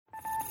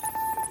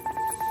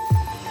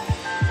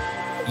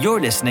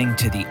You're listening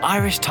to the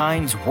Irish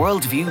Times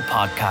World View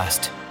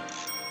podcast.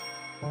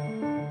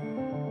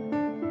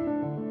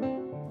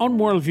 On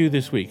World View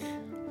this week,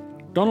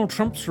 Donald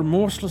Trump's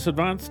remorseless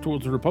advance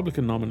towards a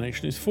Republican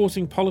nomination is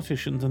forcing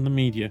politicians and the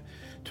media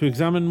to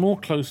examine more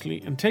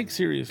closely and take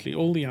seriously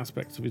all the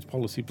aspects of his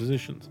policy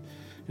positions,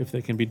 if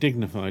they can be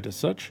dignified as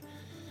such.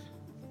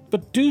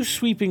 But do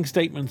sweeping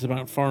statements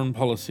about foreign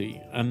policy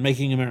and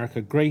making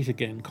America great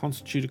again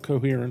constitute a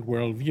coherent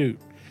worldview?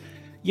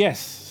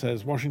 Yes,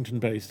 says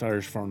Washington-based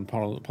Irish foreign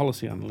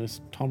policy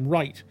analyst Tom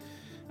Wright,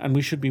 and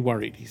we should be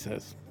worried, he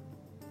says.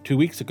 2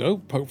 weeks ago,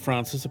 Pope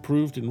Francis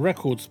approved in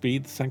record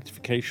speed the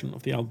sanctification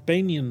of the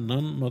Albanian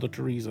nun Mother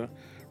Teresa,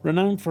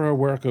 renowned for her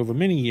work over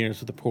many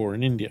years with the poor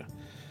in India.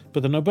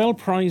 But the Nobel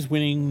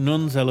Prize-winning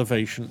nun's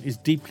elevation is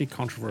deeply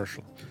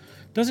controversial.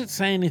 Does it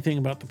say anything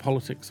about the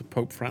politics of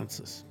Pope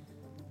Francis?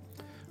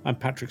 I'm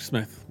Patrick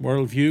Smyth.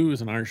 World View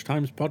is an Irish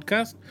Times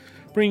podcast,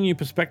 bringing you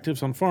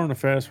perspectives on foreign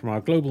affairs from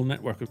our global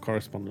network of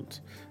correspondents.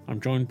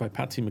 I'm joined by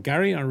Patsy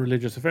McGarry, our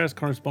religious affairs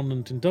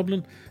correspondent in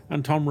Dublin,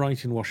 and Tom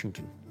Wright in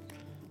Washington.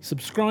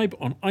 Subscribe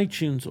on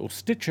iTunes or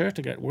Stitcher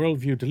to get World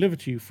View delivered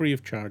to you free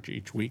of charge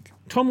each week.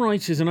 Tom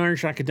Wright is an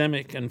Irish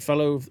academic and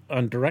fellow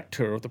and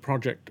director of the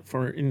Project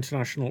for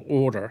International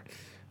Order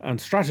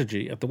and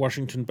Strategy at the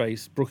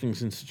Washington-based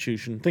Brookings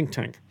Institution think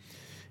tank.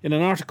 In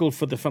an article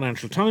for the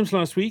Financial Times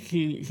last week,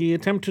 he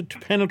attempted to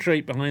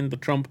penetrate behind the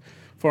Trump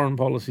foreign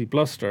policy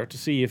bluster to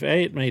see if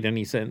A, it made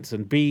any sense,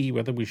 and B,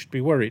 whether we should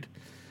be worried.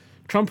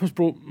 Trump has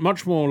brought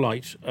much more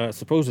light,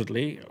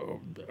 supposedly,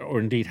 or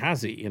indeed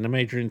has he, in a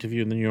major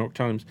interview in the New York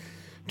Times.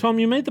 Tom,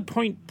 you made the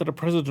point that a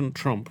President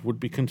Trump would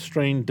be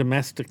constrained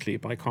domestically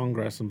by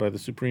Congress and by the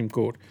Supreme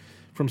Court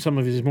from some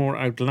of his more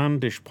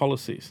outlandish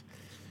policies.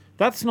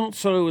 That's not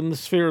so in the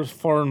sphere of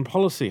foreign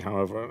policy,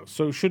 however,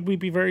 so should we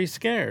be very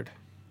scared?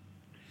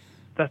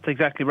 That's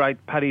exactly right,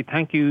 Paddy.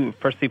 Thank you,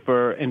 firstly,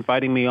 for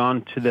inviting me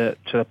on to the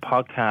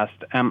podcast.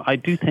 I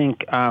do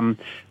think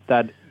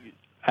that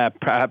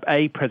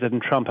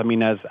President Trump,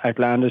 as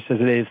outlandish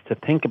as it is to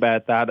think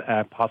about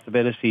that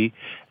possibility,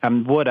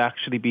 would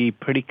actually be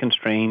pretty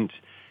constrained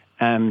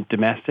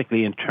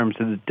domestically in terms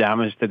of the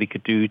damage that he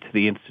could do to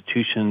the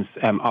institutions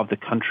of the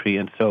country.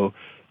 And so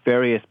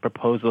various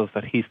proposals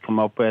that he's come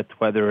up with,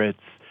 whether it's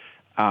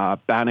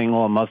banning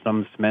all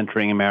Muslims from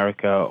entering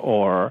America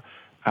or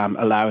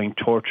allowing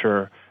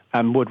torture,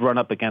 would run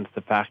up against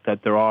the fact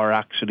that there are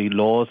actually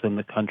laws in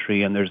the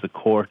country and there's a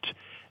court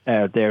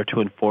there to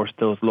enforce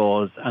those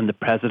laws, and the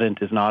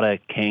president is not a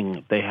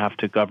king. They have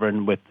to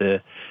govern with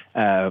the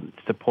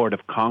support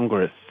of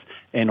Congress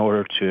in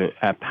order to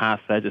pass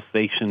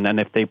legislation, and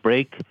if they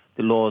break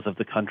the laws of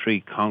the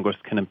country, Congress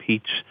can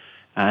impeach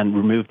and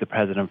remove the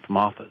president from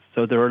office.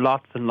 So there are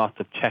lots and lots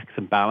of checks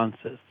and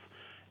balances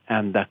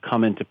that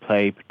come into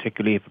play,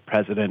 particularly if a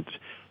president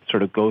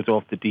sort of goes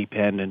off the deep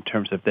end in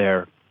terms of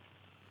their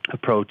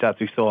approach, as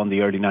we saw in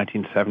the early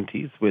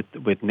 1970s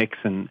with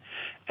Nixon.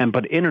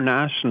 But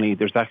internationally,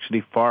 there's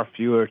actually far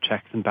fewer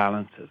checks and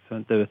balances.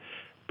 And the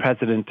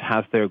president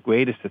has their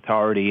greatest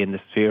authority in the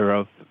sphere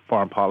of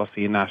foreign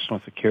policy and national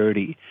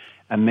security.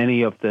 And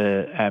many of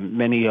the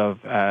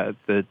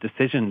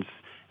decisions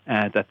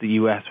that the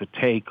U.S. would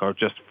take are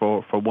just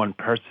for one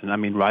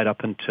person. Right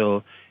up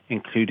until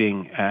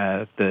including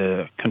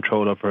the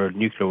control over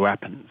nuclear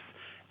weapons.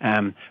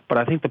 But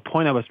I think the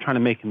point I was trying to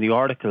make in the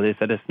article is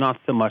that it's not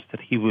so much that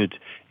he would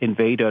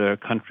invade other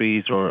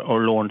countries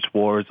or launch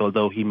wars,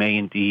 although he may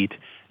indeed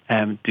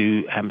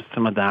do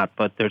some of that.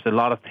 But there's a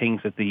lot of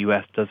things that the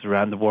U.S. does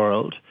around the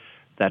world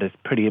that is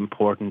pretty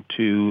important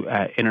to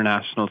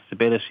international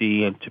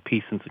stability and to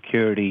peace and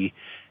security.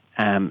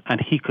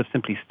 And he could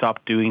simply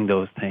stop doing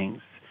those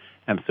things.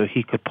 So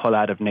he could pull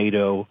out of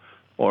NATO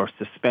or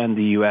suspend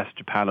the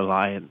U.S.-Japan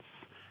alliance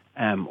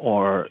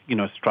or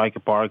strike a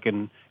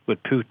bargain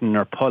with Putin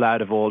or pull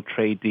out of all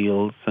trade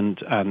deals and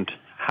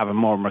have a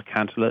more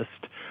mercantilist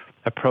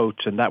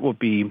approach. And that would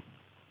be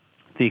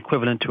the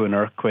equivalent to an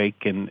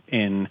earthquake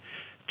in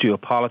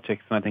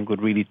geopolitics, and I think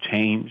would really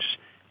change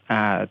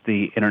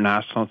the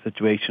international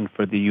situation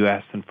for the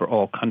U.S. and for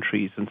all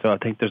countries. And so I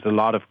think there's a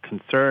lot of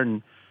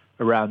concern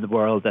around the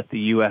world that the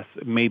U.S.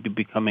 may be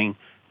becoming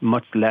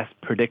much less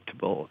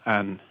predictable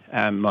and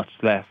much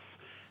less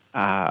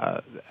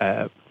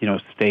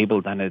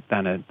stable than it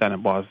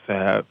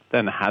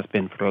has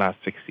been for the last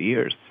 60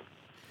 years.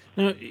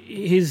 Now,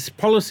 his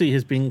policy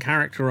has been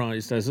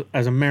characterized as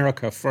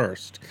America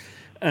first.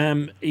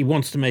 He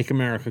wants to make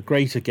America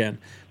great again,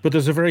 but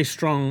there's a very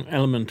strong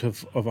element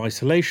of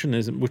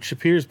isolationism, which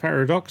appears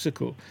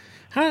paradoxical.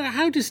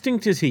 How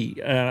distinct is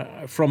he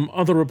from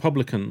other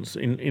Republicans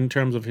in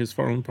terms of his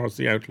foreign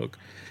policy outlook?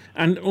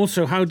 And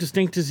also, how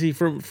distinct is he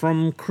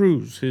from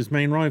Cruz, his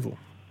main rival?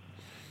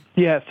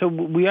 Yeah, so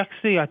we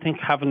actually, I think,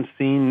 haven't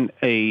seen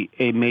a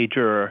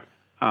major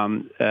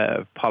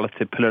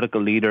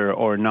political leader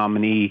or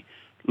nominee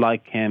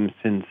like him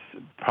since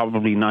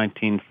probably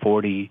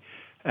 1940,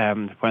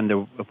 when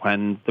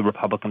the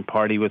Republican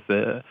Party was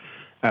the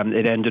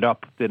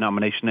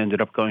nomination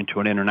ended up going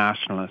to an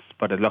internationalist,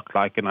 but it looked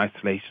like an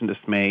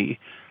isolationist may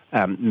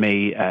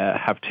may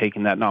have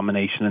taken that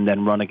nomination and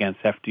then run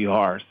against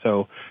FDR.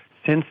 So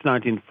since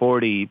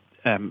 1940,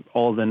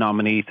 all the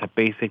nominees have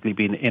basically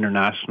been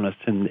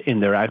internationalists in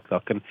their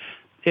outlook. And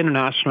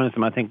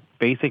internationalism, I think,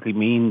 basically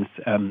means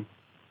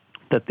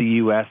that the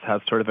U.S.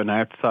 has sort of an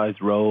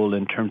outsized role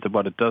in terms of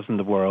what it does in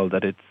the world,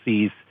 that it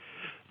sees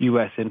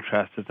U.S.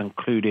 interests as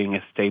including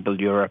a stable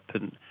Europe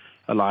and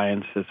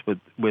alliances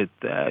with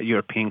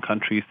European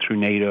countries through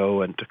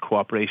NATO and to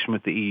cooperation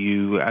with the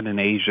EU, and in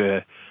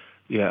Asia,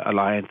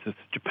 alliances with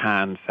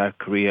Japan, South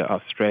Korea,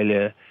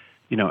 Australia,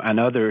 and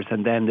others,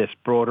 and then this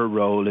broader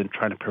role in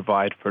trying to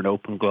provide for an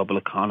open global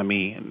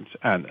economy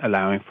and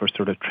allowing for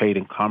sort of trade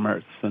and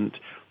commerce and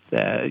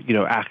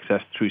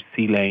access through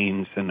sea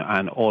lanes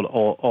and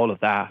all of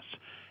that.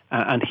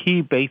 And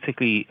he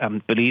basically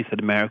believes that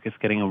America is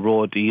getting a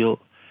raw deal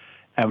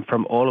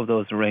from all of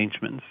those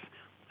arrangements.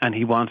 And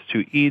he wants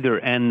to either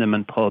end them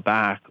and pull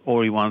back,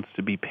 or he wants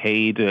to be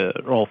paid an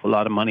awful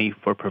lot of money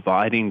for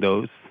providing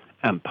those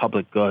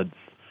public goods.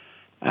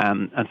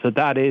 And so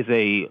that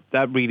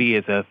really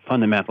is a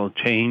fundamental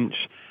change.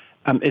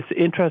 It's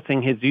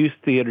interesting, his use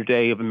the other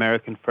day of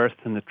American First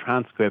in the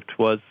transcript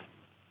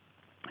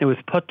it was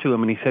put to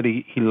him, and he said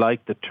he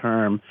liked the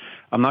term.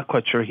 I'm not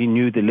quite sure he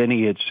knew the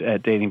lineage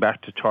dating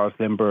back to Charles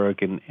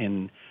Lindbergh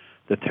in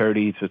the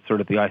 30s with sort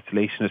of the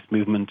isolationist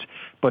movement.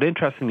 But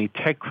interestingly,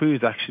 Ted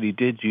Cruz actually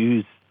did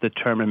use the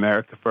term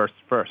America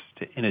First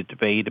in a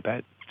debate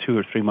about 2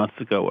 or 3 months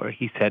ago, where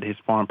he said his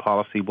foreign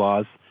policy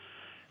was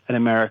an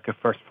America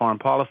First foreign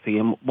policy.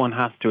 And one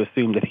has to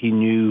assume that he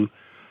knew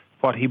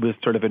what he was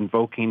sort of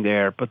invoking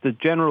there. But the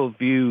general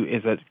view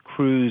is that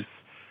Cruz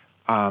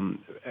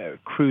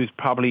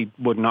probably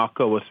would not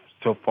go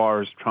so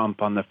far as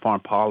Trump on the foreign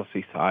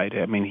policy side.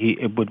 I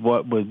mean, with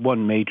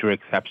one major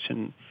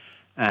exception.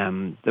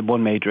 The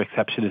one major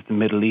exception is the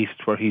Middle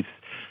East, where he's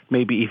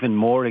maybe even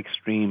more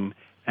extreme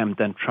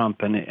than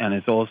Trump, and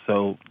is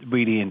also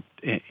really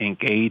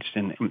engaged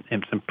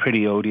in some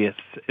pretty odious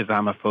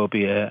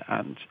Islamophobia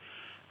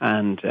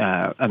and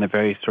a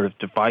very sort of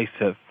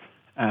divisive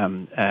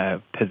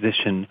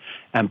position.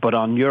 But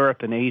on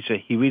Europe and Asia,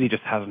 he really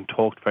just hasn't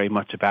talked very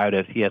much about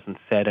it. He hasn't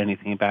said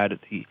anything about it.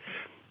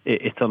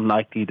 It's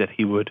unlikely that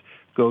he would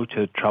go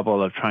to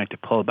trouble of trying to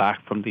pull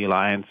back from the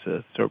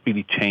alliances or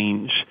really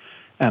change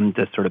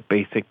the sort of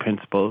basic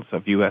principles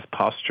of U.S.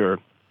 posture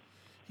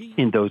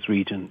in those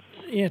regions.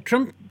 Yeah,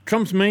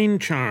 Trump's main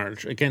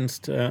charge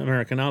against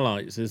American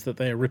allies is that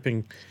they are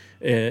ripping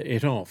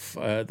it off,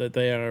 that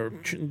they are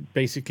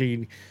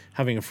basically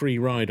having a free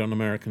ride on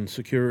American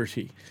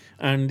security.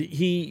 And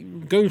he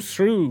goes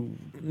through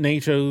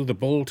NATO, the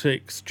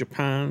Baltics,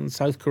 Japan,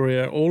 South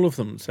Korea, all of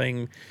them,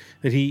 saying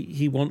that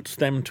he wants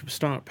them to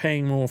start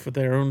paying more for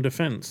their own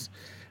defense.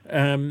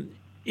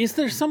 Is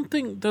there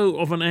something, though,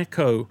 of an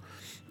echo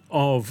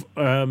of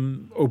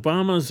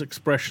Obama's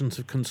expressions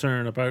of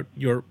concern about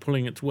Europe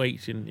pulling its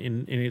weight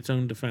in its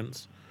own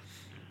defense?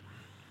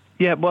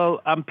 Yeah,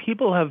 well,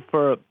 people have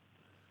for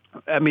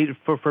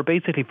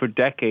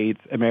decades,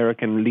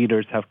 American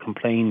leaders have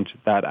complained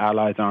that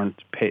allies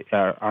aren't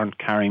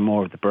carrying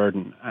more of the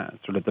burden,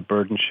 sort of the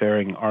burden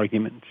sharing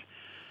argument,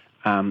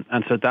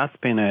 and so that's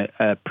been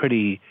a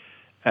pretty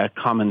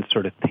common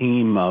sort of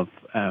theme of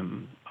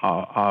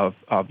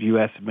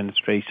U.S.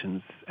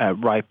 administrations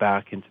right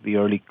back into the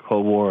early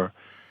Cold War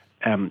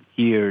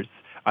years.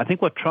 I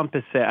think what Trump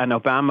has said, and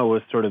Obama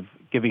was sort of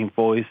giving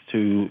voice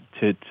to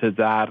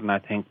that, and I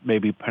think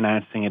maybe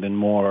pronouncing it in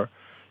more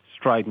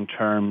strident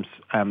terms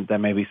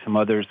than maybe some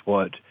others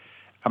would.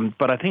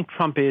 But I think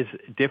Trump is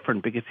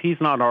different because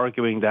he's not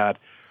arguing that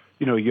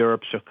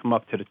Europe should come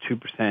up to the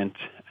 2%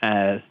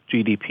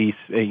 GDP,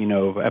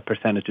 a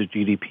percentage of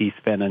GDP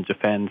spent on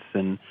defense,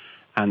 and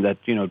that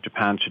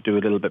Japan should do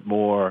a little bit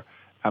more,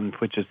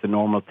 which is the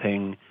normal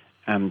thing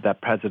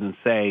that presidents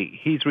say.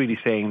 He's really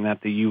saying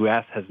that the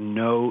U.S. has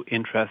no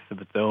interest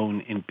of its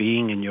own in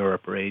being in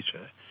Europe or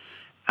Asia,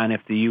 and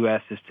if the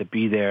U.S. is to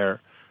be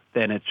there,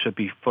 then it should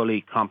be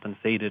fully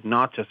compensated,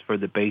 not just for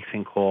the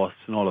basing costs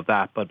and all of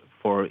that, but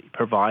for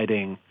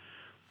providing,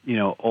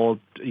 for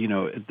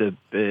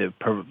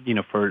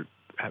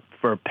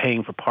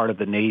paying for part of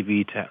the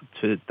Navy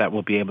to that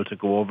will be able to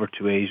go over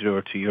to Asia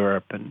or to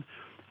Europe, and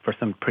for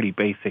some pretty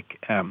basic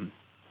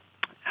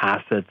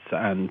assets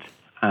and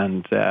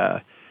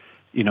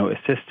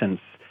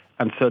assistance.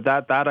 And so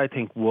that I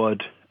think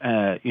would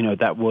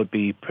that would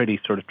be pretty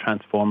sort of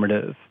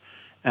transformative,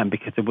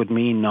 because it would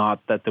mean not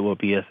that there will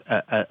be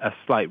a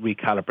slight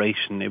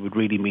recalibration. It would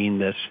really mean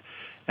that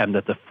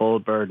that the full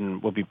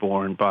burden will be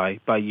borne by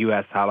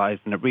U.S. allies,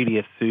 and it really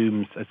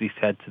assumes, as he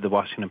said to the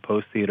Washington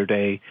Post the other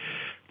day,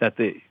 that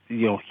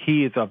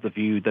he is of the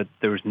view that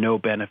there is no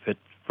benefit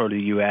for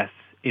the U.S.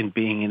 in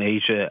being in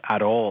Asia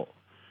at all.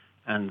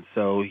 And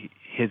so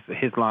his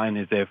line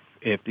is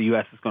if the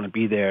U.S. is going to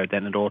be there,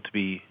 then it ought to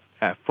be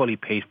fully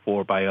paid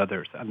for by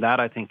others. And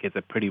that, I think, is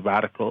a pretty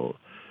radical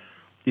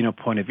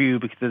point of view,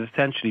 because it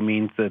essentially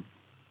means that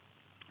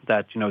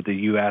the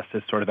U.S.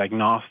 is sort of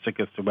agnostic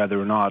as to whether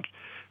or not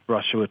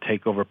Russia would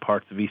take over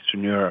parts of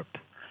Eastern Europe,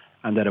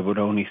 and that it would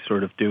only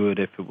sort of do it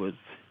if it was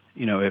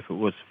if it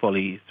was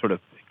fully sort of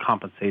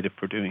compensated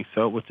for doing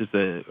so, which is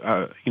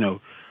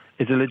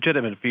is a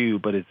legitimate view,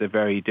 but it's a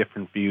very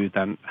different view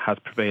than has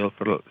prevailed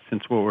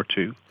since World War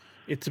II.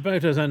 It's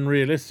about as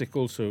unrealistic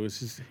also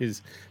as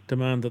his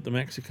demand that the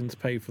Mexicans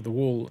pay for the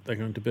wall that they're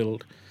going to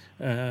build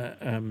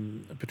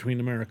between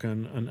America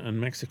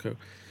and Mexico.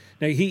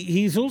 Now,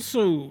 he's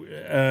also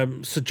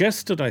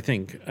suggested, I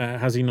think,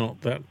 has he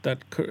not,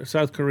 that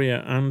South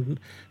Korea and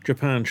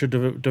Japan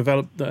should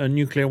develop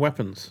nuclear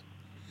weapons?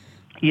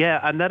 Yeah,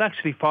 and that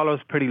actually follows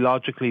pretty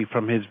logically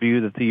from his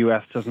view that the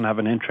U.S. doesn't have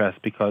an interest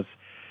because,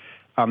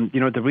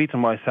 the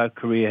reason why South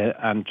Korea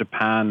and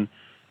Japan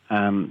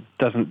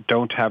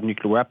don't have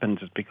nuclear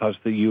weapons is because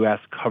the U.S.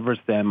 covers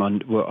them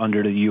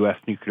under the U.S.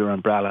 nuclear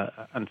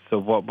umbrella. And so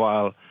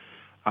while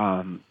we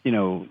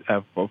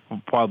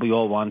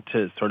all want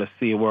to sort of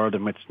see a world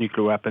in which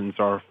nuclear weapons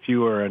are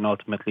fewer and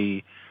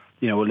ultimately,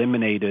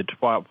 eliminated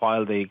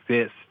while they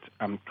exist,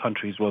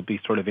 countries will be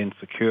sort of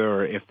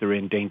insecure if they're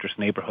in dangerous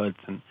neighborhoods.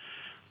 And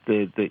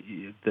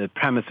the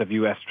premise of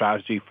U.S.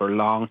 strategy for a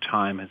long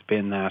time has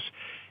been that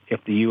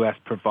if the U.S.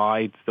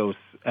 provides those,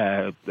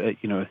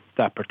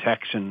 that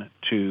protection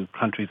to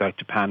countries like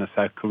Japan and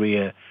South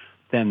Korea,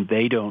 then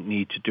they don't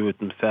need to do it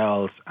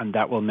themselves, and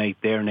that will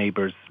make their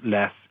neighbors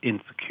less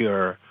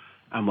insecure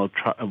and will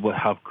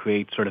help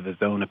create sort of a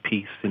zone of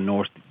peace in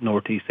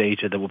Northeast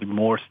Asia that will be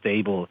more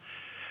stable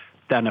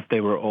than if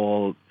they were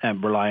all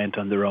reliant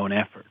on their own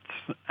efforts.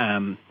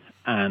 We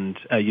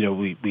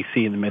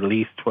see in the Middle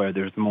East where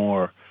there's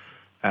more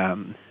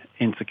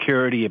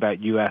insecurity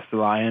about U.S.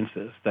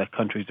 alliances, that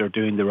countries are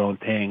doing their own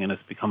thing, and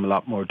it's become a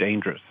lot more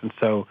dangerous. And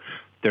so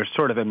there's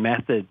sort of a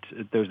method,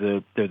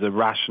 there's a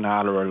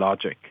rationale or a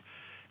logic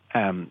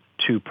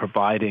to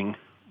providing,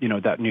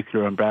 that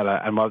nuclear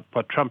umbrella. And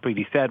what Trump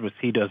really said was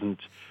he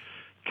doesn't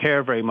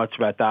care very much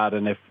about that.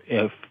 And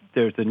if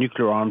there's a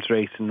nuclear arms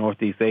race in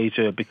Northeast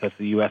Asia because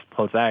the U.S.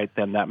 pulls out,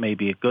 then that may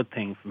be a good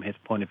thing from his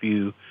point of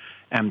view.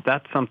 And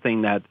that's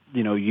something that,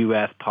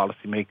 U.S.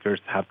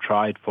 policymakers have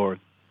tried for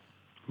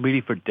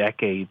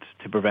decades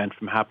to prevent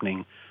from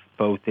happening,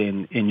 both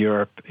in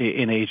Europe,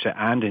 in Asia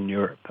and in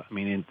Europe. I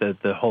mean,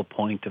 the whole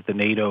point of the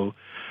NATO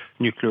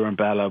nuclear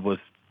umbrella was,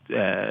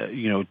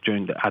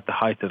 at the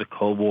height of the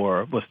Cold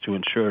War, was to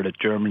ensure that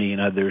Germany and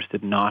others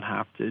did not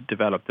have to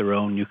develop their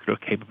own nuclear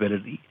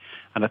capability.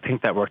 And I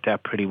think that worked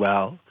out pretty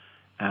well,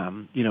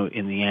 in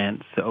the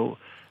end. So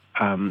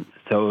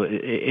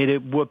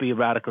it would be a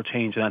radical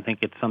change, and I think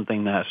it's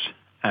something that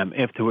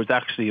if there was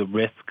actually a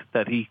risk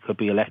that he could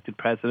be elected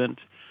president,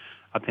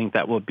 I think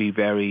that would be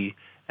very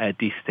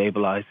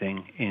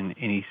destabilizing in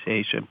East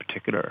Asia in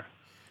particular.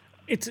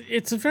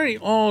 It's a very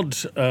odd.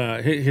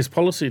 His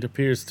policy, it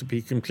appears to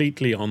be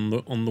completely on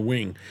the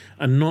wing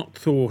and not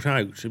thought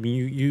out. I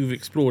mean, you've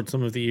explored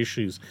some of the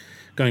issues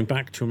going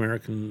back to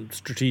American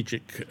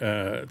strategic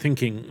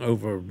thinking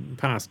over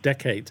past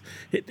decades.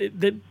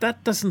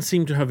 That doesn't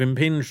seem to have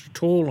impinged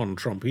at all on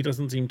Trump. He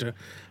doesn't seem to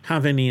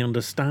have any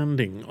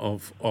understanding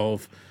of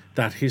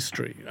that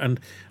history. And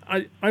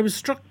I was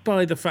struck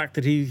by the fact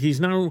that he's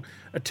now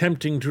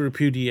attempting to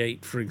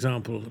repudiate, for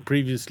example,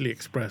 previously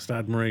expressed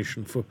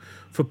admiration for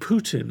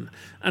Putin.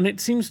 And it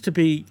seems to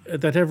be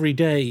that every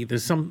day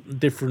there's some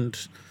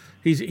different.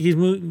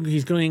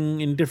 He's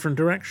going in different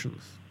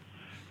directions.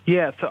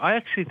 Yeah, so I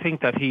actually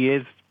think that he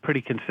is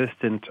pretty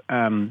consistent,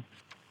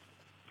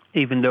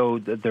 even though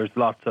there's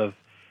lots of,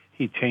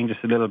 he changes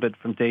a little bit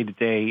from day to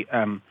day.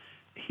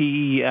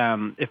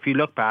 If you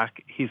look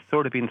back, he's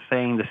sort of been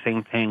saying the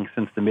same thing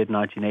since the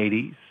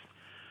mid-1980s.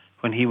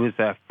 When he was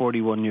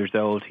 41 years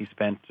old, he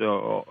spent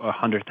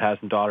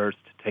 $100,000 to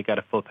take out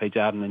a full-page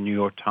ad in the New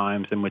York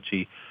Times in which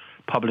he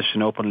published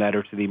an open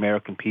letter to the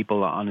American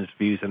people on his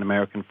views on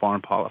American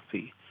foreign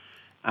policy.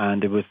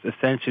 And it was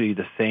essentially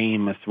the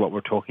same as what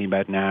we're talking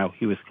about now.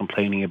 He was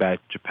complaining about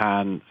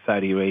Japan,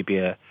 Saudi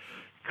Arabia,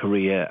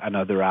 Korea, and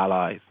other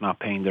allies not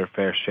paying their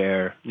fair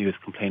share. He was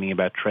complaining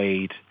about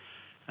trade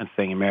and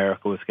saying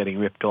America was getting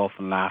ripped off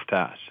and laughed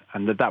at.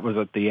 And that was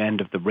at the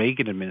end of the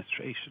Reagan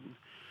administration.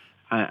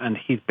 And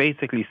he's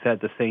basically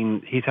said the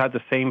same. He's had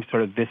the same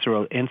sort of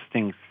visceral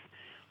instincts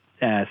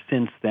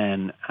since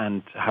then,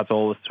 and has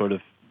always sort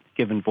of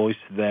given voice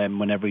to them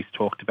whenever he's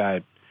talked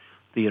about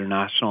the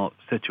international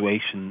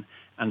situation.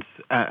 And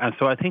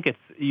so I think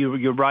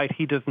you're right.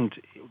 He doesn't,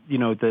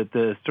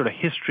 the sort of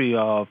history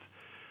of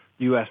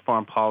U.S.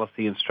 foreign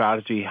policy and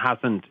strategy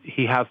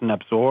he hasn't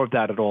absorbed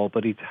that at all,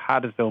 but he's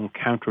had his own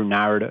counter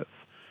narrative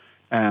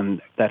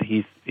that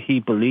he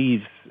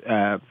believes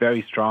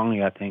very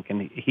strongly, I think,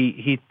 and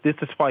this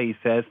is why he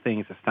says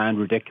things that sound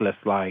ridiculous,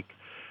 like,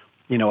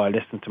 I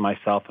listen to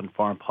myself in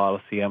foreign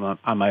policy, I'm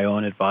my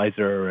own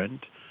advisor,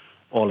 and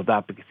all of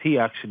that, because he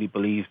actually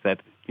believes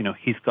that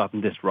he's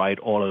gotten this right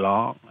all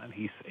along, and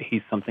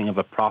he's something of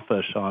a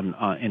prophet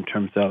in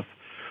terms of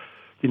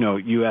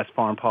U.S.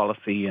 foreign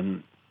policy,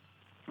 and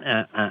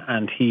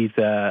he's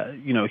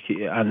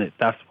and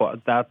that's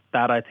what that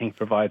I think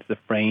provides the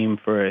frame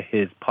for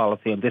his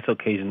policy on this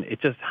occasion.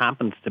 It just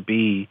happens to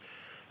be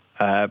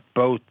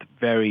both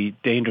very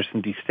dangerous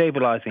and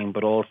destabilizing,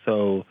 but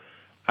also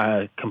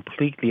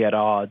completely at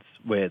odds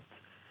with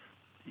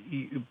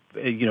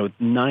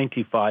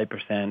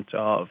 95%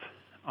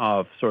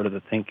 of sort of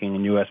the thinking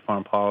in U.S.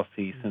 foreign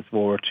policy since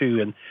World War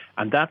II,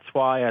 and that's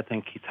why I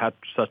think he's had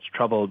such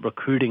trouble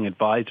recruiting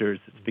advisors.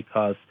 It's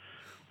because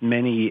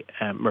many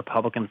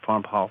Republican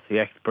foreign policy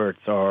experts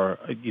are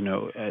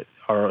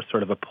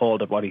sort of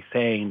appalled at what he's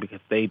saying,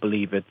 because they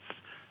believe it's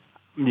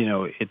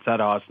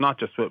at odds not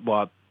just with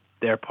what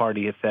their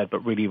party has said,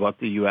 but really what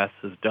the U.S.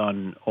 has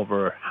done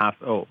over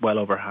well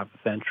over half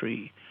a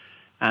century.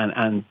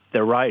 And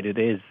they're right. It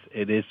is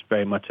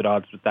very much at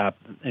odds with that.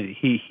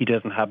 He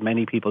doesn't have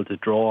many people to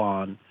draw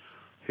on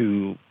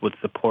who would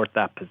support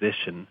that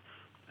position,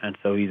 and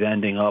so he's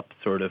ending up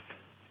sort of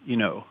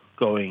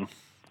going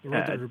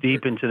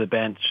deep into the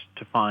bench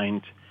to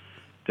find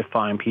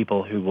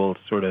people who will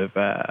sort of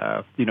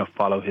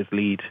follow his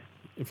lead.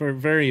 For a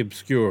very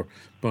obscure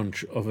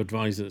bunch of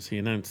advisors, he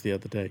announced the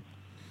other day.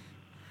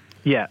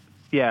 Yeah,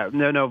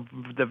 no,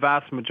 the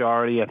vast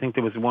majority. I think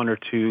there was one or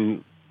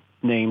two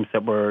names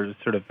that were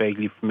sort of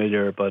vaguely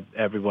familiar, but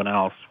everyone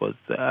else was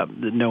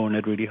no one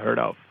had really heard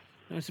of.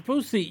 I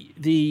suppose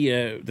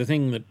the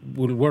thing that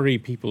will worry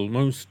people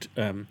most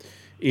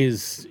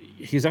is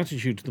his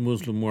attitude to the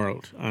Muslim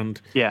world,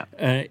 and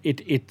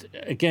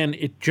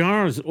it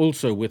jars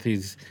also with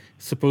his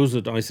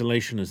supposed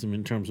isolationism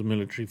in terms of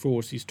military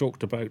force. He's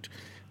talked about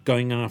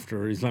going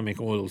after Islamic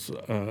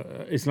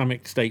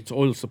State's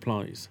oil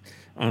supplies,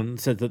 and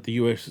said that the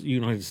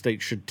United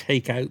States should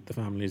take out the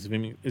families of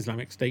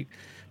Islamic State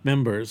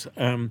members.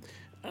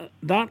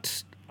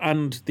 That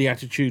and the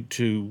attitude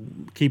to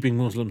keeping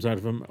Muslims out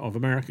of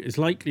America is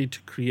likely to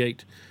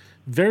create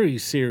very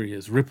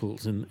serious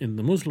ripples in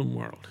the Muslim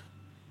world.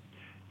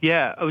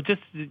 Yeah,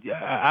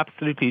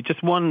 absolutely.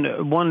 Just one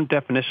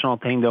definitional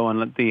thing, though,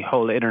 on the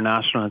whole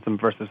internationalism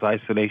versus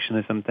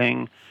isolationism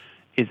thing,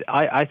 is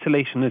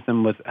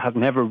isolationism has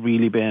never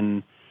really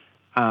been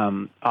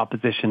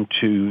opposition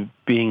to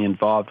being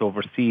involved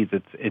overseas.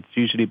 It's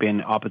usually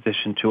been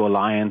opposition to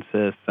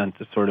alliances and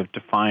to sort of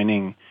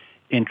defining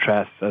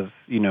interests as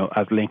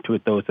linked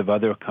with those of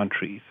other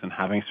countries, and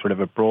having sort of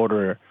a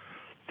broader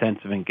sense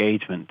of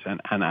engagement.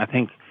 And I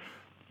think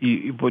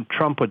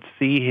Trump would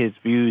see his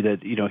view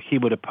that he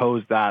would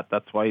oppose that.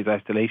 That's why he's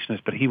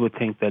isolationist. But he would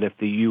think that if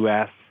the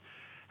U.S.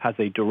 has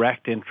a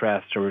direct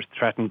interest or is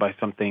threatened by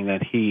something,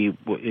 that he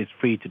is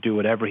free to do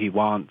whatever he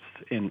wants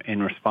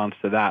in response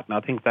to that. And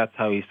I think that's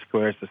how he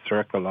squares the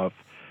circle of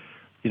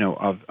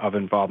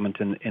involvement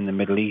in the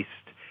Middle East.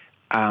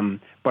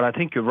 But I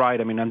think you're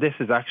right. I mean, and this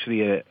is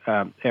actually a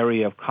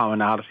area of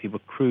commonality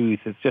with Cruz.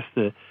 It's just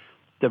the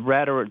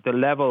rhetoric, the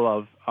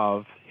level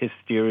of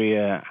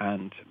hysteria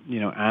and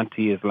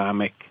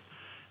anti-Islamic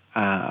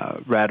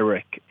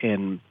rhetoric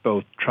in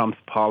both Trump's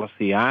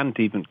policy and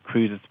even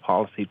Cruz's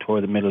policy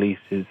toward the Middle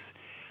East is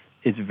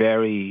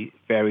very,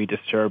 very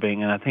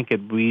disturbing, and I think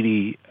it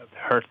really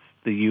hurts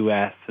the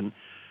U.S. And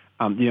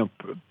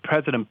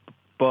President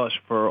Bush,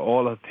 for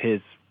all of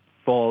his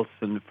faults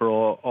and for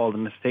all the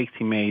mistakes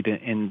he made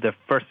in the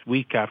first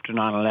week after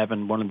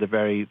 9/11, one of the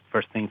very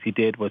first things he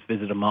did was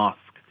visit a mosque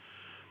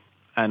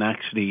and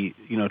actually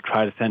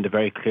try to send a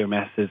very clear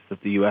message that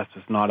the U.S.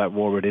 was not at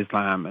war with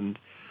Islam. And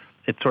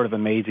it's sort of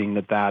amazing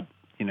that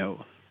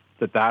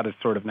is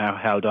sort of now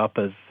held up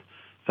as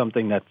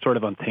something that's sort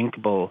of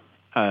unthinkable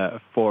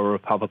for a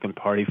Republican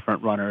Party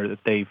frontrunner,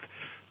 that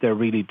they're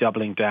really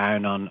doubling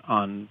down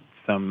on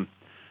some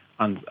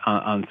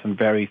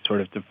very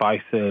sort of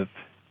divisive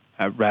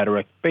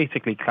rhetoric,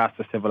 basically clash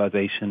of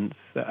civilizations,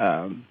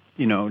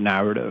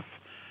 narrative,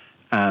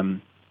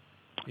 and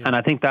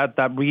I think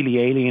that really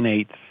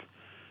alienates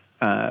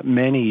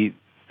many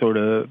sort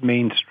of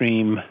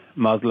mainstream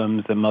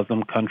Muslims and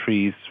Muslim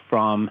countries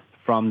from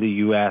the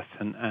U.S.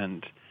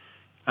 and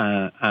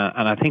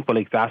I think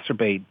will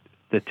exacerbate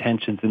the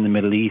tensions in the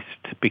Middle East,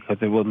 because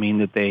it will mean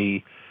that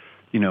they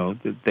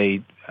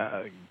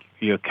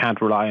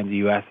can't rely on the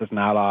U.S. as an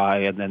ally,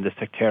 and then the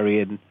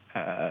sectarian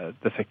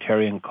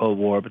Cold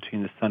War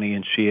between the Sunni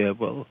and Shia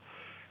will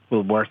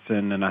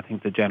worsen, and I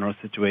think the general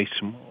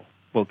situation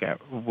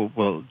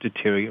will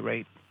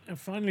deteriorate. And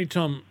finally,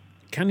 Tom,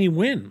 can he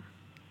win?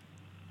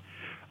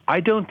 I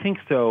don't think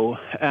so,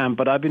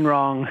 but I've been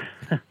wrong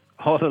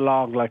all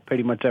along, like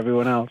pretty much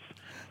everyone else.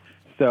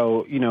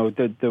 So,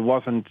 there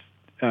wasn't,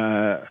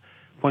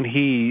 when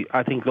he,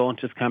 I think,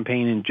 launched his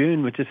campaign in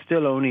June, which is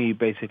still only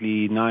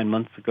basically 9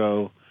 months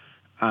ago,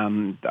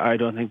 I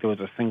don't think there was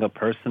a single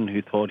person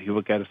who thought he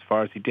would get as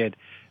far as he did.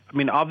 I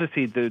mean,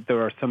 obviously,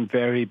 there are some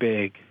very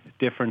big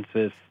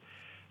differences.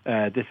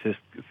 This is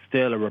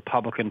still a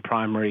Republican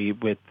primary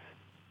with,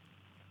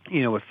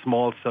 a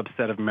small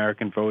subset of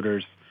American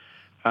voters.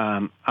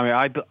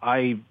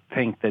 I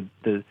think that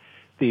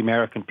the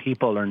American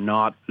people are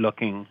not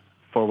looking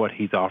for what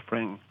he's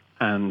offering.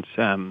 And,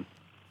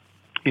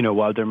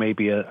 while there may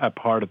be a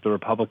part of the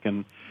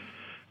Republican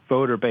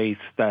voter base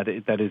that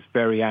is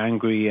very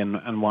angry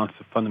and wants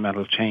a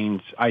fundamental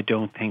change, I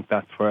don't think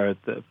that's where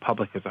the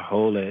public as a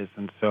whole is.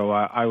 And so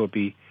I would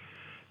be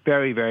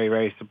very, very,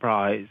 very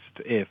surprised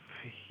if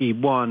he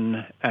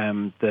won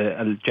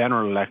the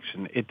general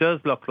election. It does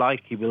look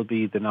like he will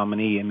be the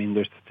nominee. I mean,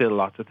 there's still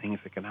lots of things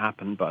that can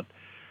happen, but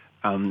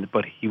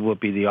he will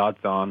be the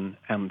odds-on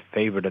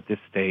favourite at this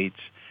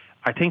stage.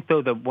 I think,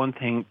 though, that one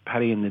thing,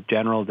 Paddy, in the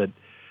general, that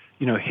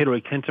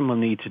Hillary Clinton will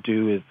need to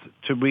do is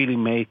to really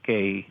make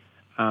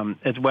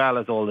as well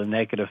as all the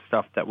negative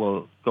stuff that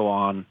will go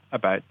on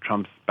about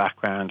Trump's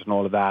background and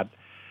all of that,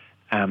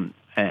 and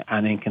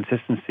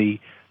inconsistency,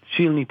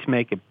 she'll need to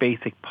make a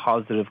basic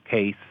positive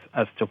case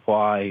as to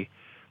why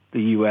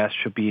the U.S.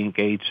 should be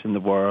engaged in the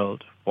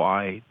world,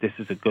 why this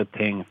is a good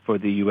thing for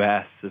the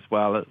U.S. as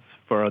well as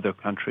for other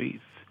countries,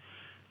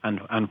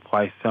 and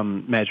why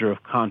some measure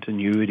of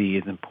continuity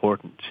is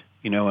important,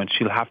 and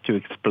she'll have to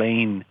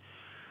explain,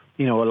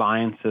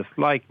 alliances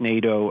like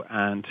NATO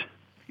and,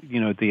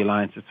 the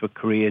alliances with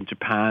Korea and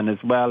Japan, as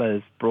well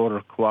as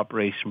broader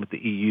cooperation with the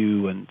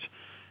EU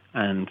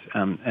and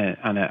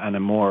a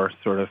more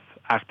sort of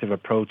active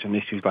approach on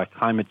issues like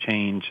climate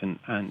change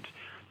and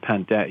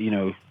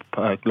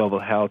global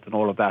health and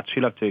all of that.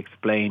 She'll have to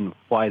explain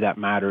why that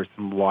matters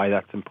and why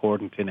that's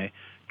important in a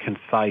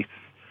concise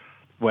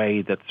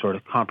way that's sort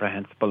of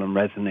comprehensible and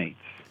resonates.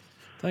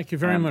 Thank you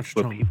very much,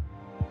 Tom.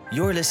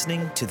 You're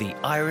listening to the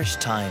Irish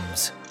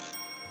Times.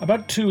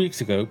 About 2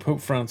 weeks ago,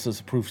 Pope Francis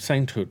approved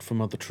sainthood for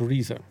Mother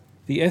Teresa.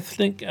 The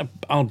ethnic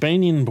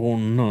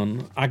Albanian-born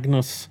nun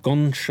Agnes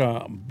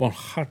Goncha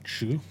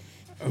Bohachu,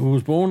 who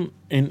was born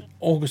in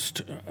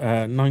August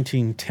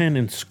 1910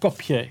 in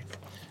Skopje,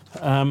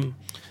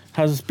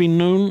 has been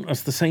known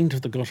as the Saint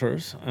of the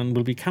Gutters and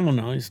will be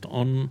canonised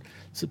on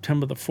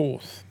September the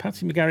 4th.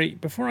 Patsy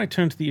McGarry, before I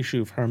turn to the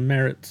issue of her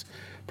merits,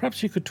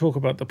 perhaps you could talk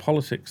about the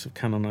politics of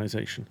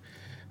canonisation,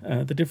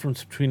 the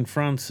difference between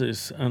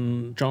Francis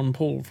and John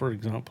Paul, for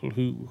example,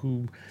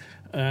 who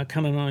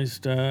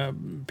canonised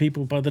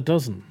people by the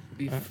dozen.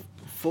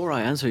 Before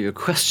I answer your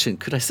question,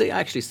 could I say I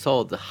actually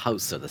saw the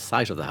house, or the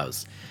site of the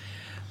house,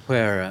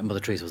 where Mother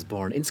Teresa was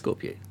born in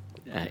Skopje.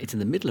 It's in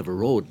the middle of a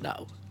road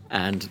now,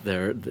 and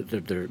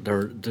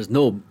there's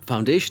no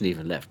foundation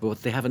even left,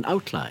 but they have an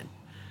outline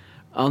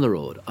on the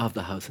road of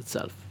the house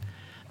itself,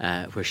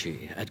 where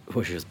she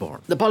was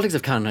born. The politics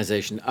of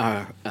canonisation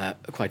are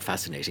quite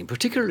fascinating,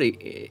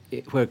 particularly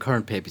where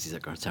current papacies are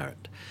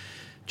concerned.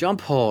 John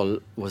Paul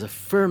was a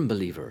firm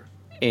believer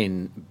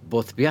in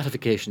both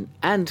beatification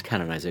and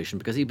canonisation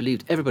because he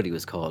believed everybody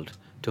was called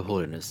to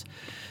holiness.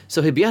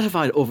 So he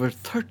beatified over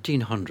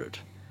 1,300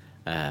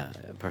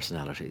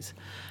 personalities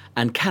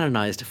and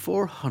canonised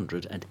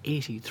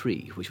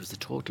 483, which was the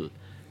total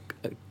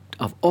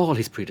of all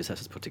his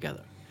predecessors put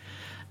together.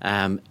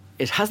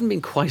 It hasn't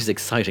been quite as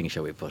exciting,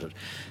 shall we put it,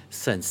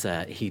 since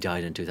he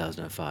died in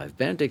 2005.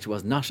 Benedict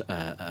was not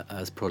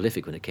as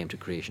prolific when it came to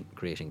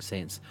creating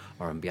saints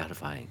or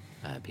beatifying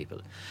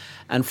people.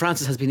 And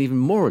Francis has been even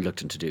more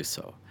reluctant to do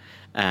so.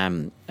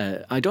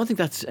 I don't think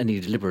that's any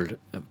deliberate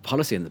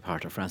policy on the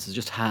part of Francis.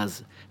 Just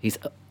has his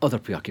other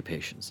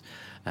preoccupations,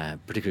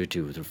 particularly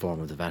to the reform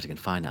of the Vatican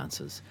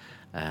finances,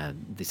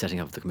 the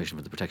setting up of the Commission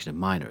for the Protection of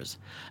Minors,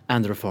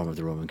 and the reform of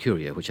the Roman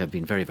Curia, which have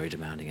been very, very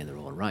demanding in their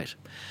own right.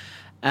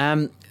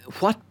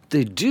 What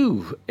they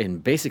do in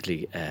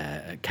basically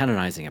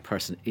canonising a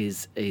person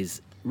is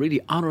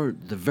really honour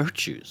the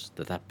virtues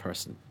that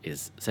person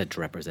is said to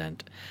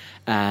represent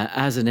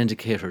as an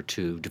indicator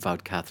to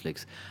devout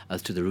Catholics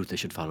as to the route they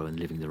should follow in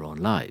living their own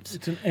lives.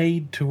 It's an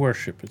aid to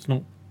worship. It's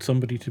not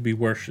somebody to be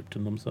worshipped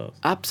in themselves.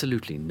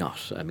 Absolutely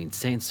not. I mean,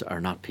 saints are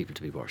not people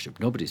to be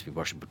worshipped. Nobody's to be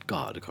worshipped but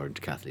God, according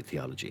to Catholic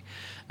theology.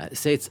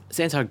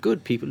 Saints are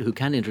good people who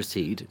can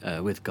intercede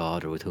with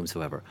God or with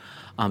whomsoever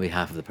on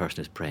behalf of the person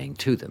who's praying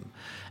to them.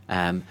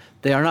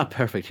 They are not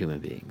perfect human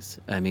beings.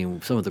 I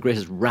mean, some of the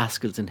greatest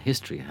rascals in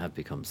history have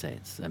become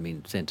saints. I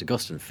mean, St.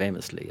 Augustine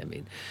famously,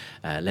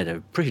 led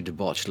a pretty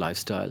debauched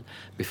lifestyle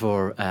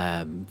before,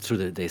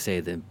 through they say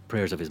the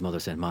prayers of his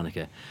mother, St.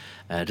 Monica,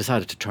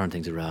 decided to turn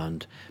things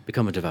around,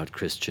 become a devout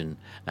Christian.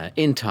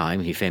 In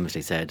time, he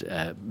famously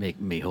said, make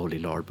me holy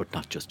Lord, but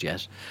not just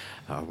yet,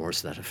 or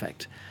words to that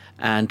effect.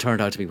 And turned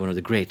out to be one of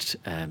the great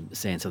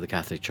saints of the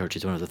Catholic Church.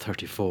 He's one of the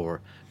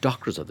 34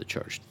 doctors of the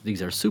Church.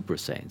 These are super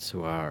saints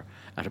who are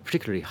at a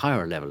particularly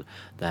higher level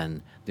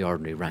than the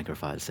ordinary rank or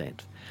file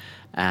saint.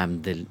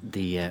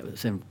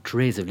 St.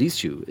 Teresa of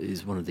Lisieux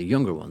is one of the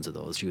younger ones of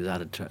those. She was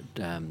added to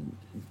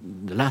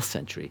the last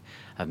century,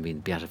 having been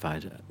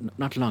beatified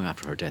not long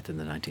after her death in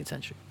the 19th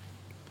century.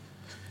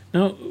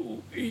 Now,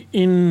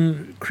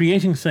 in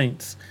creating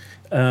saints,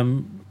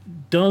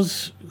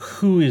 does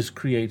who is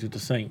created a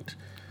saint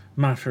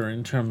matter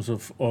in terms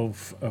of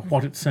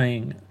what it's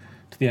saying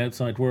to the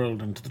outside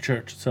world and to the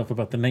church itself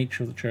about the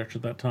nature of the church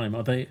at that time?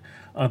 Are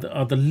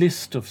the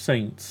list of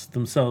saints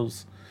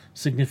themselves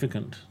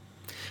significant?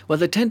 Well,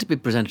 they tend to be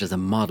presented as a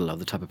model of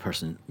the type of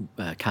person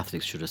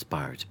Catholics should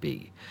aspire to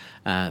be.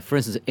 For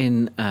instance,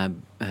 in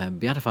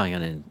beatifying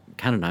and in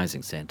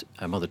canonising Saint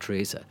Mother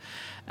Teresa,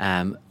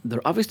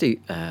 they're obviously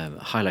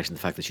highlighting the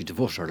fact that she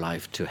devoted her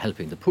life to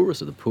helping the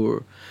poorest of the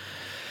poor,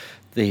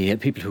 the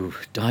people who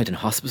died in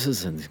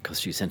hospices, and because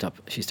she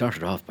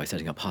started off by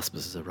setting up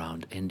hospices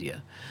around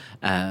India,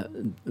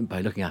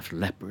 by looking after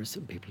lepers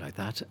and people like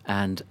that,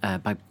 and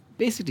by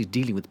basically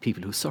dealing with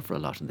people who suffer a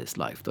lot in this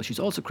life. Though she's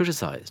also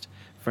criticised,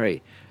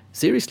 very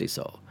seriously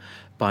so,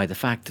 by the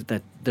fact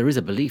that there is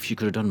a belief she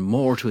could have done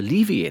more to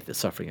alleviate the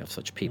suffering of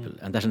such people,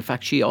 and that in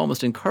fact she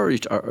almost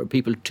encouraged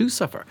people to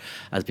suffer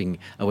as being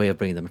a way of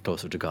bringing them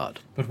closer to God.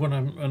 But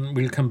and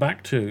we'll come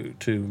back to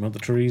Mother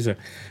Teresa,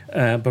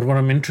 but what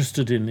I'm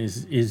interested in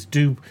is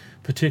do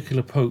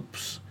particular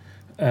popes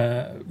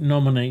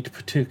nominate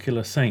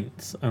particular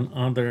saints, and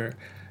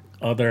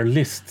are there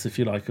lists, if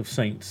you like, of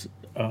saints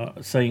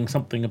saying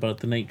something about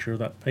the nature of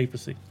that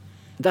papacy?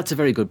 That's a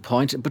very good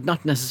point, but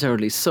not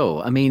necessarily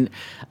so. I mean,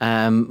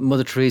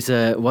 Mother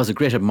Teresa was a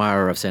great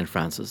admirer of St.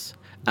 Francis,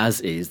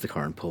 as is the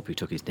current Pope who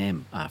took his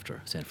name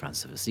after St.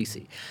 Francis of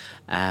Assisi.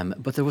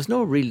 But there was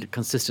no real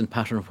consistent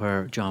pattern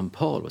where John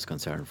Paul was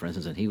concerned, for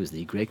instance, and he was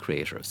the great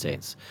creator of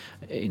saints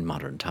in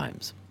modern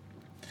times.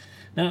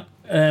 Now,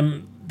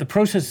 the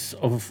process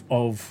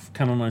of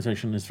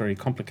canonization is very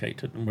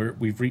complicated, and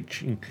we're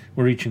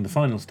reaching the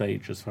final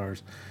stage as far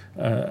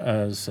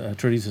as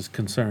Teresa is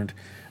concerned.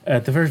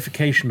 The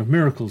verification of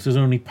miracles is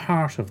only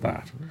part of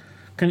that.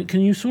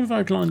 Can you sort of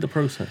outline the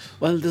process?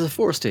 Well, there's a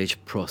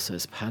 4-stage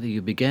process, Paddy.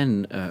 You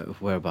begin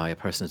whereby a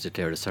person is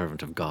declared a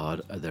servant of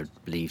God. They're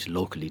believed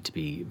locally to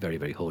be very,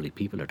 very holy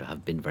people, or to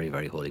have been very,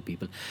 very holy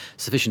people.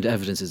 Sufficient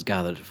evidence is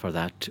gathered for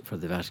that,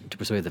 to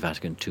persuade the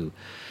Vatican to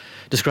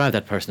describe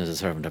that person as a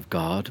servant of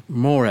God.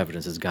 More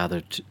evidence is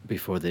gathered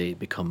before they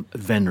become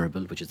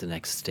venerable, which is the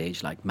next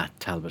stage, like Matt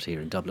Talbot here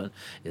in Dublin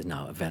is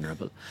now a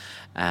venerable.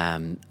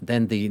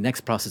 Then the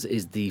next process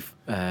is the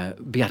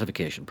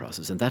beatification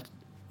process, and that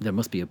there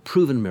must be a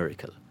proven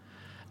miracle,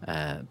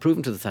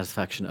 proven to the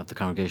satisfaction of the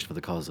Congregation for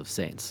the Cause of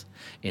Saints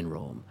in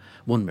Rome,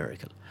 one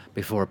miracle,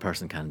 before a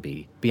person can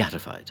be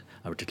beatified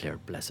or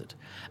declared blessed.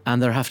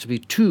 And there have to be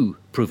 2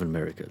 proven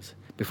miracles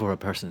before a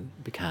person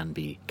can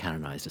be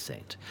canonized a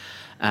saint.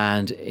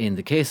 And in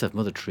the case of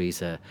Mother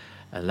Teresa,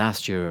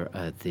 last year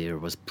there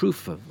was proof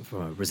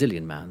from a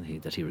Brazilian man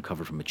that he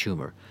recovered from a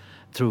tumour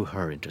through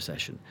her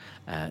intercession,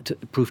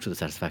 proof to the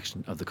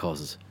satisfaction of the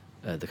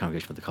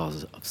Congregation for the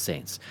Causes of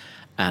Saints.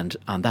 And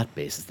on that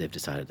basis, they've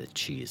decided that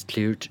she is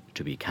cleared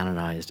to be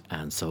canonized,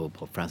 and so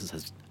Pope Francis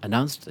has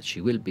announced that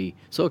she will be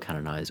so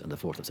canonized on the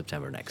 4th of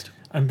September next.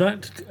 And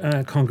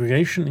that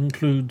congregation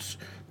includes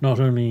not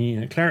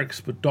only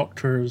clerics, but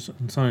doctors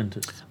and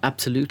scientists.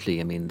 Absolutely.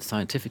 I mean,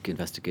 scientific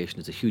investigation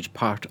is a huge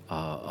part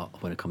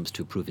when it comes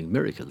to proving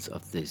miracles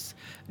of this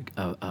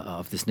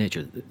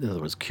nature. In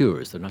other words,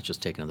 cures. They're not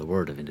just taken on the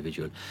word of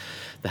individual.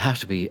 It has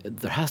to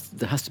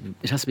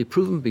be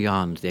proven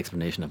beyond the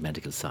explanation of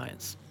medical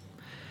science,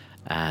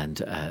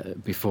 and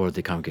before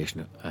the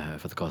Congregation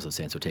for the Cause of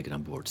Saints will take it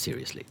on board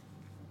seriously.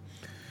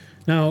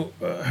 Now,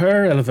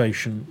 her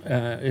elevation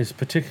is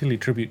particularly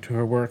tribute to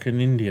her work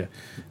in India,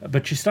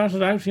 but she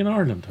started out in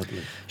Ireland, I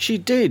believe. She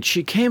did.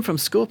 She came from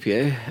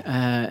Skopje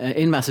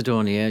in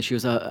Macedonia. She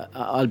was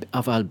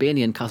of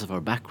Albanian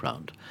Kosovar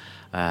background.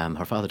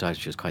 Her father died when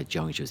she was quite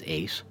young. She was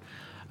 8.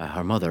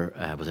 Her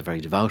mother was a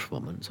very devout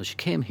woman, so she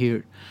came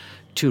here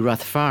to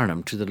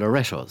Rathfarnham, to the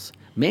Loretos,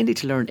 mainly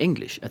to learn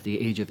English at the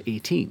age of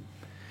 18.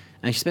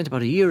 And she spent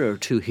about a year or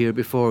 2 here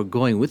before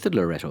going with the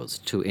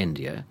Loretos to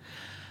India,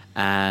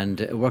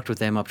 and worked with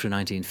them up to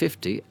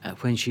 1950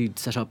 when she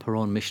set up her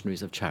own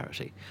missionaries of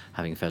charity,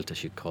 having felt, as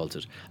she calls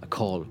it, a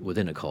call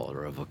within a call,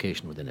 or a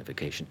vocation within a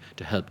vocation,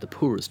 to help the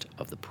poorest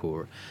of the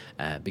poor,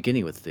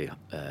 beginning with the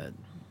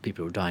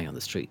people who are dying on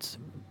the streets,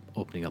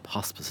 opening up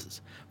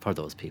hospices for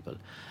those people,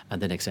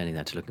 and then extending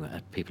that to looking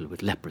at people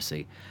with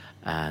leprosy.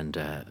 And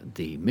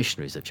the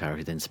missionaries of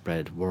charity then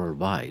spread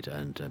worldwide,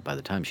 and by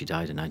the time she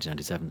died in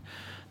 1997,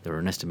 there were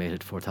an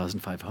estimated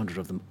 4,500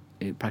 of them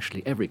in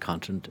practically every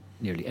continent,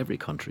 nearly every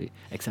country,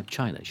 except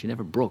China. She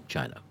never broke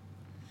China.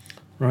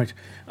 Right.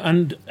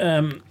 And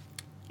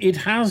it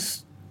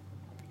has,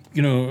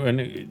 an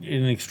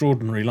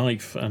extraordinary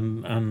life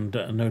and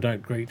no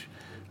doubt great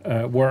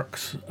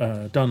works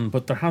done,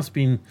 but there has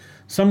been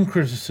some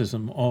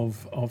criticism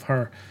of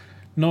her,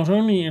 not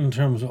only in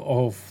terms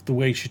of the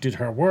way she did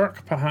her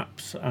work,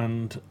 perhaps,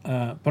 and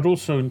but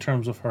also in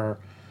terms of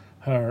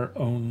her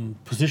own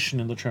position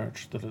in the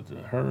church, that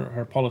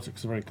her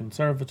politics are very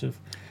conservative,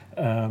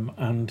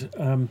 and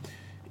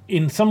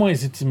in some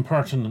ways it's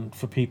impertinent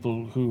for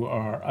people who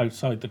are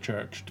outside the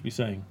church to be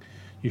saying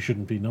you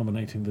shouldn't be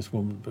nominating this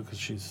woman because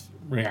she's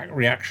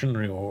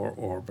reactionary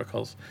or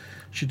because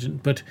she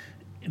didn't. But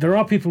there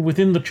are people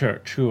within the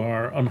church who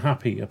are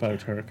unhappy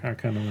about her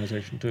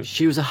canonization too.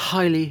 She was a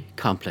highly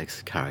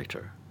complex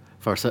character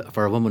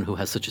for a woman who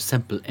has such a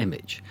simple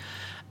image.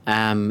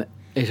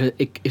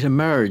 It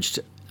emerged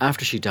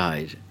after she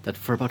died that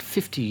for about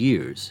 50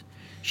 years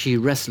she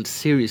wrestled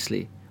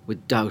seriously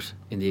with doubt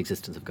in the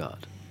existence of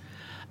God.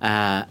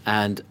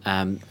 And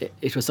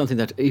it was something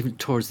that even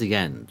towards the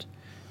end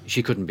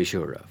she couldn't be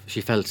sure of.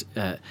 She felt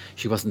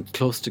she wasn't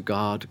close to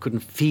God, couldn't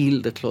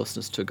feel the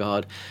closeness to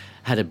God.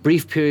 Had a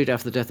brief period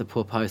after the death of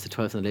Pope Pius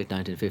XII in the late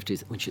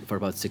 1950s, for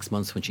about 6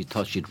 months, when she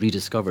thought she'd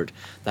rediscovered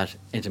that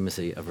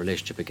intimacy of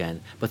relationship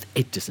again, but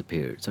it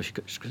disappeared. So she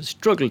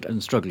struggled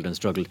and struggled and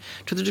struggled,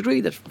 to the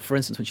degree that, for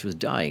instance, when she was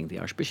dying, the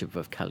Archbishop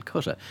of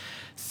Calcutta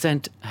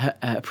sent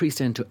a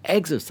priest in to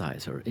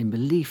exorcise her in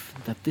belief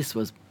that this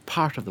was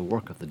part of the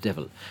work of the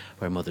devil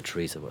where Mother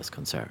Teresa was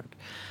concerned.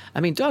 I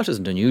mean, doubt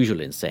isn't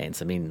unusual in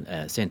saints. I mean,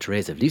 Saint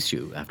Teresa of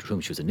Lisieux, after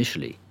whom she was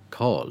initially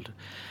called,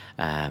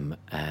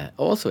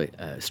 also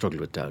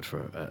struggled with doubt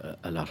for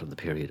a lot of the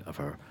period of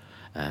her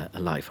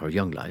life, her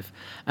young life.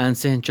 And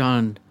Saint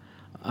John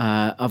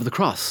of the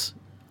Cross,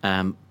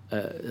 a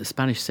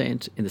Spanish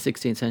saint in the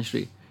 16th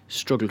century,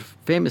 struggled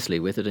famously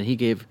with it, and he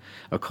gave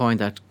or coined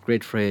that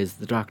great phrase,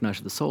 "the dark night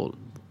of the soul,"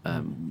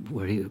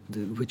 where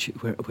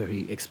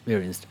he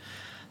experienced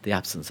the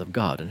absence of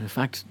God. And in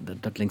fact,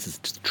 that links us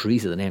to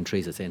Teresa, the name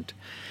Teresa. Saint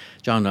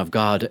John of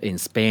God in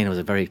Spain was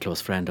a very close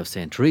friend of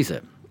Saint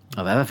Teresa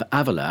of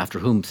Avila, after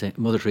whom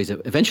Mother Teresa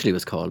eventually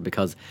was called,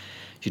 because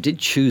she did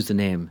choose the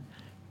name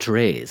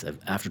Therese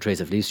after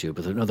Teresa of Lisieux,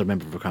 but another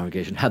member of her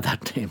congregation had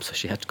that name, so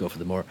she had to go for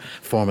the more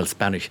formal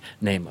Spanish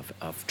name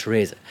of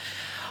Teresa.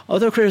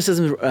 Other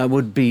criticisms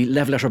would be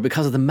levelled at her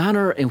because of the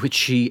manner in which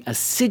she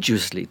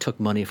assiduously took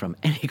money from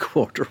any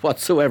quarter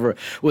whatsoever,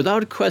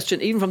 without question,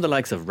 even from the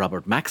likes of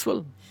Robert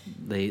Maxwell,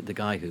 the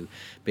guy who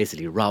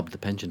basically robbed the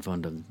pension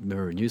fund of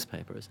Mirror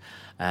newspapers,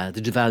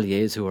 the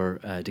Duvaliers, who were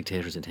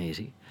dictators in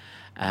Haiti,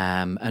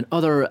 and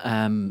other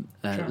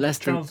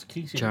Charles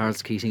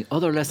Keating,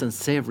 other less than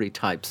savoury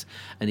types,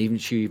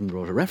 and she even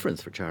wrote a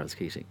reference for Charles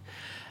Keating.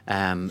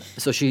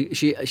 So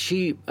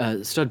she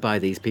stood by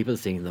these people,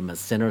 seeing them as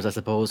sinners, I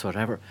suppose,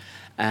 whatever.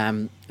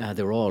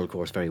 They were all, of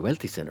course, very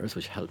wealthy sinners,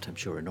 which helped, I'm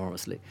sure,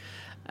 enormously.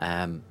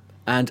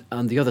 And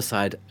on the other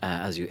side,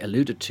 as you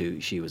alluded to,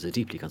 she was a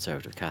deeply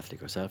conservative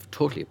Catholic herself,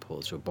 totally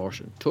opposed to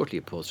abortion, totally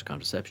opposed to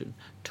contraception,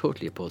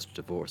 totally opposed to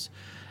divorce,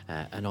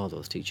 and all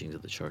those teachings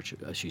of the Church.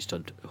 She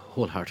stood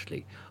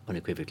wholeheartedly,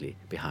 unequivocally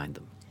behind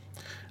them.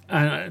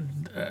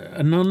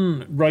 A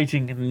nun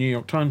writing in the New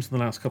York Times in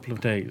the last couple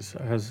of days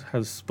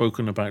has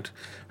spoken about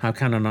how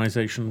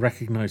canonization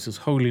recognizes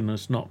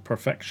holiness, not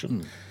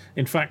perfection.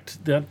 In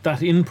fact,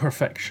 that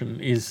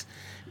imperfection is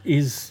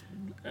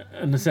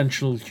an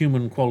essential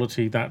human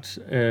quality that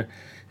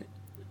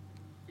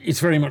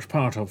is very much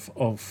part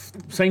of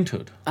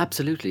sainthood.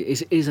 Absolutely.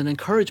 It is an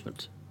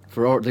encouragement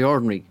for the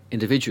ordinary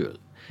individual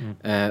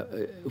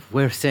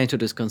where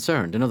sainthood is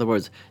concerned. In other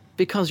words,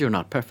 because you're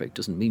not perfect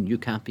doesn't mean you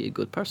can't be a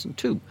good person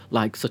too,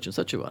 like such and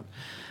such a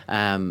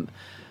one.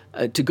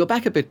 To go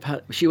back a bit,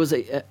 she was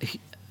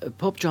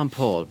Pope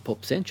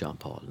St. John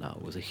Paul now,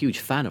 was a huge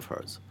fan of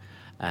hers,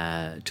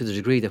 to the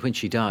degree that when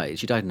she died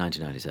in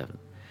 1997.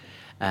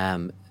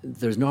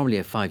 There's normally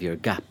a 5-year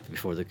gap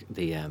before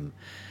the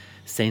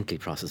saintly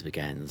process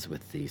begins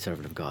with the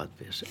servant of God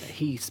bit.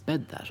 He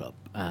sped that up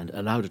and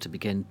allowed it to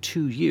begin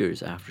 2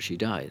 years after she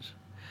died.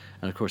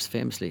 And of course,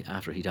 famously,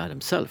 after he died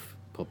himself,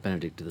 Pope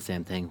Benedict did the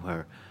same thing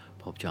where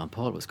Pope John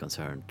Paul was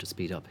concerned to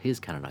speed up his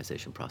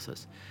canonization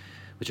process,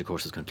 which of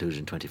course was concluded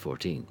in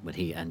 2014 when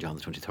he and John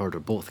XXIII were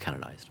both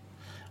canonized.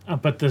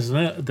 But there's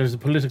a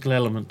political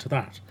element to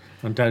that,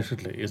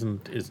 undoubtedly,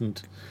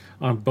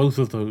 aren't both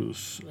of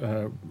those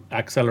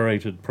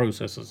accelerated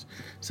processes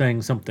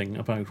saying something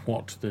about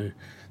what the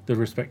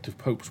respective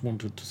popes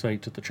wanted to say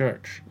to the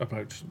Church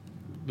about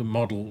the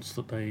models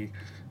that they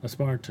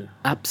aspired to?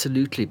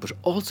 Absolutely, but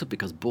also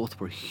because both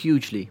were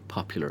hugely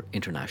popular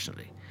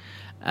internationally.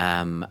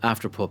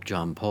 After Pope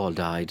John Paul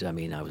died, I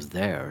mean, I was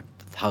there.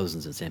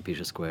 Thousands in St.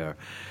 Peter's Square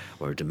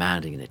were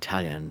demanding in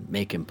Italian,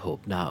 "Make him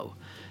Pope now.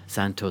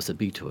 Santo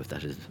Subito,"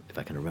 if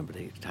I can remember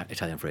the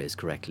Italian phrase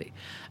correctly.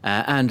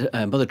 And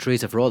Mother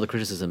Teresa, for all the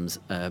criticisms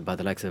by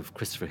the likes of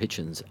Christopher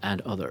Hitchens and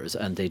others,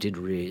 and they did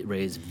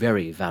raise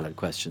very valid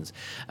questions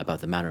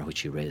about the manner in which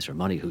she raised her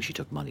money, who she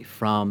took money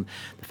from,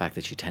 the fact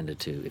that she tended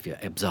to, if you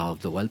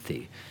absolve the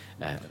wealthy,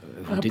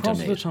 who did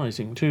donate.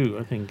 Proselytizing too,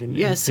 I think.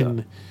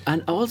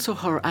 And also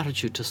her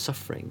attitude to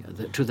suffering,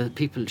 to the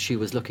people she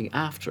was looking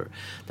after,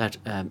 that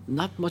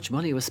not much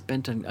money was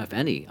spent, if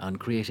any, on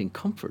creating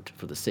comfort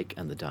for the sick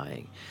and the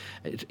dying.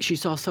 She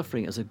saw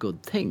suffering as a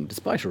good thing,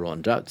 despite her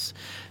own doubts.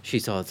 She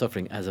saw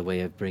suffering as a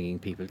way of bringing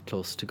people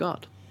close to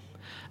God,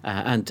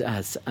 and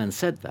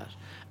said that.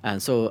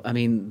 And so, I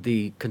mean,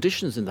 the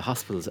conditions in the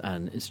hospitals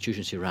and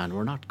institutions she ran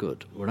were not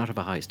good, were not of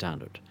a high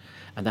standard.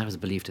 And that was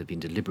believed to have been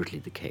deliberately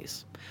the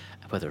case.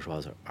 Whether it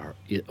was or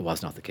it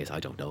was not the case, I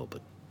don't know,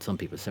 but some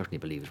people certainly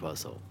believe it was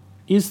so.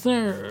 Is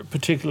there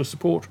particular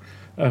support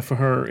for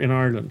her in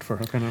Ireland, for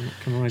her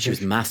canonization? She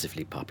was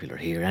massively popular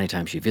here.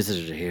 Anytime she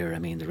visited here, I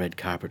mean, the red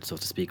carpet, so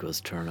to speak,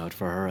 was turned out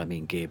for her. I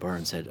mean, Gay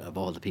Byrne said of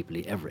all the people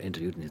he ever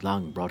interviewed in his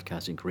long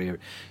broadcasting career,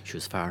 she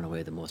was far and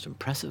away the most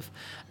impressive.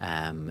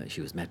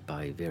 She was met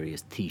by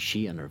various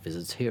Taoiseach on her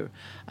visits here.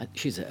 And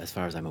she's, as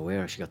far as I'm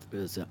aware, she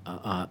was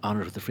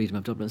honoured with the Freedom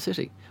of Dublin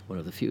City, one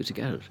of the few to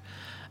get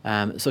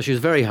it. So she was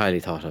very highly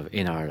thought of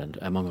in Ireland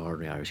among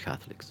ordinary Irish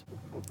Catholics.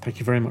 Thank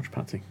you very much,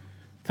 Patsy.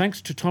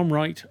 Thanks to Tom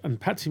Wright and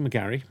Patsy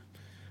McGarry,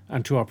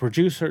 and to our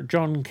producer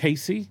John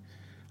Casey,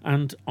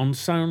 and on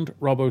sound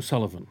Rob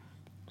O'Sullivan.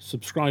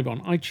 Subscribe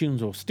on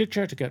iTunes or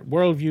Stitcher to get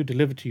World View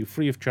delivered to you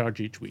free of charge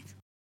each week.